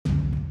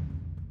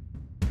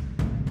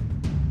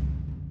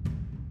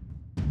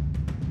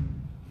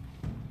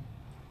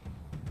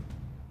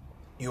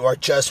You are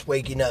just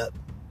waking up.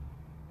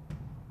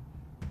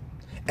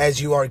 As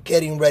you are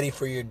getting ready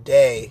for your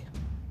day,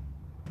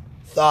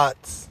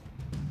 thoughts,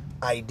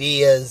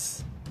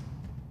 ideas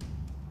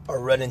are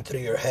running through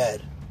your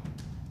head.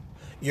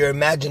 Your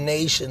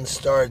imagination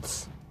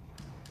starts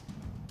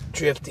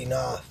drifting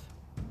off.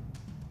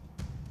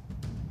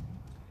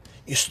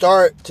 You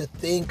start to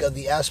think of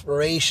the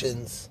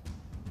aspirations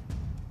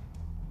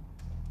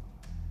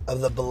of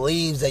the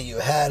beliefs that you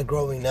had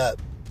growing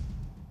up,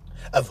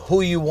 of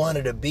who you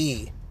wanted to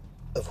be,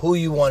 of who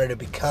you wanted to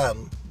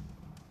become.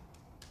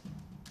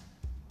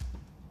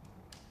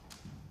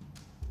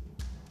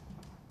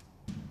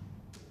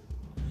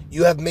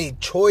 You have made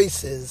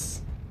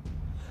choices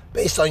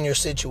based on your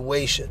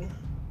situation.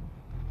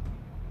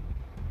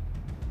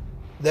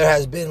 There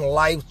has been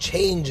life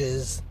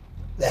changes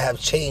that have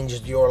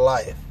changed your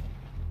life.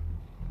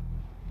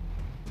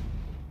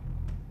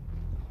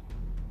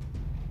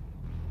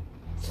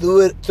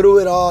 Through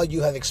it all,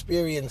 you have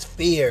experienced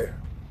fear,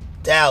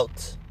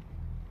 doubt,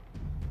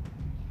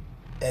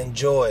 and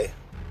joy.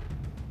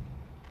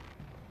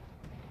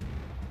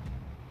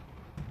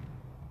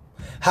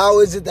 How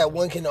is it that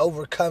one can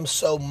overcome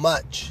so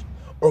much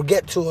or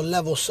get to a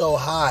level so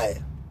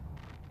high?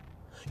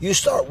 You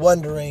start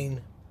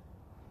wondering,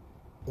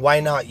 why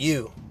not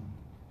you?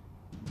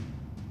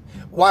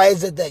 Why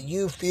is it that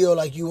you feel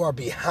like you are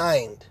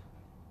behind?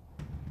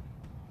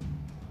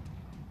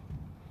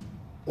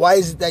 Why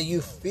is it that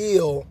you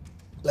feel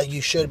like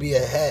you should be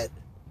ahead?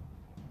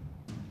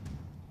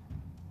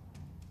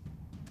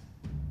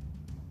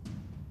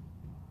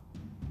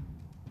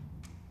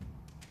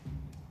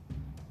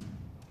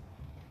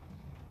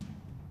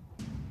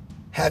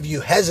 Have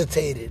you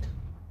hesitated?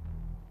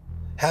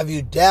 Have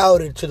you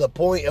doubted to the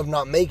point of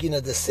not making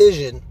a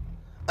decision,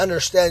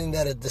 understanding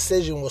that a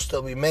decision will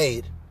still be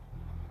made?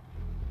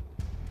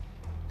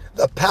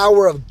 The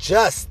power of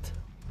just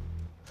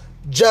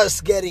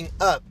getting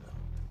up,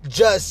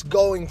 just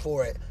going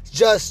for it,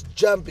 just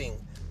jumping,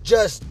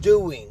 just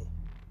doing,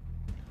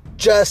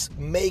 just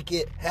make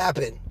it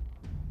happen.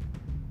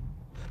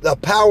 The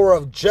power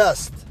of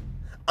just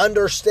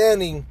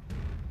understanding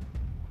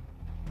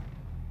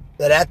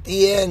that at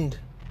the end,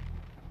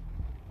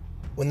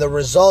 when the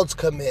results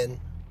come in,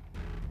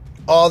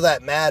 all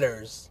that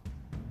matters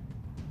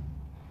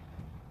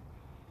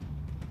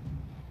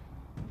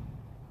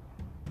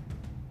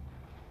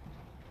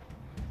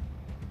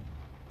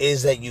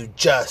is that you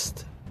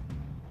just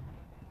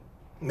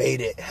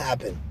made it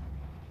happen.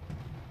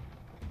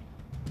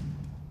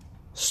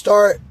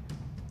 Start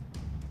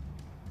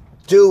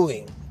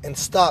doing and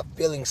stop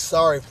feeling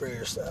sorry for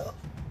yourself.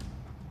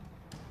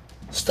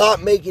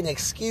 Stop making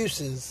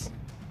excuses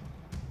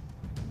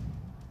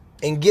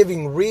and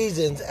giving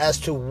reasons as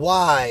to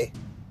why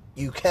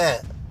you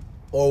can't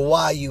or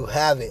why you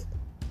haven't.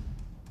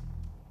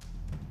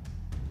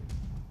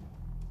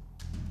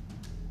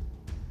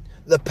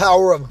 The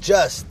power of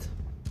just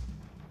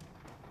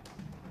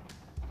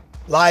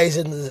lies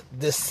in the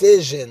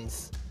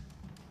decisions,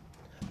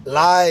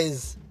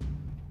 lies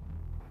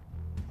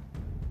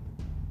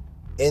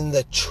in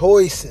the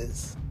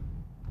choices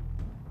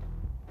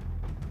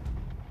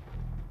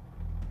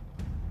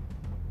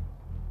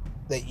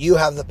that you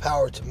have the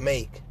power to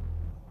make.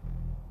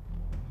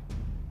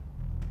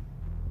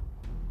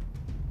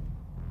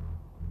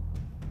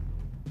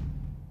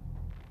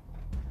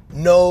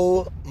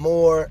 No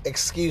more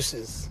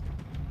excuses.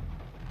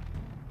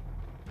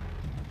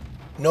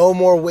 No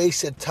more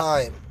wasted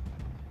time.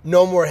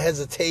 No more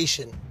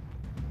hesitation.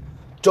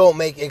 Don't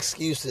make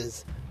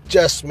excuses.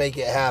 Just make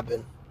it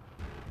happen.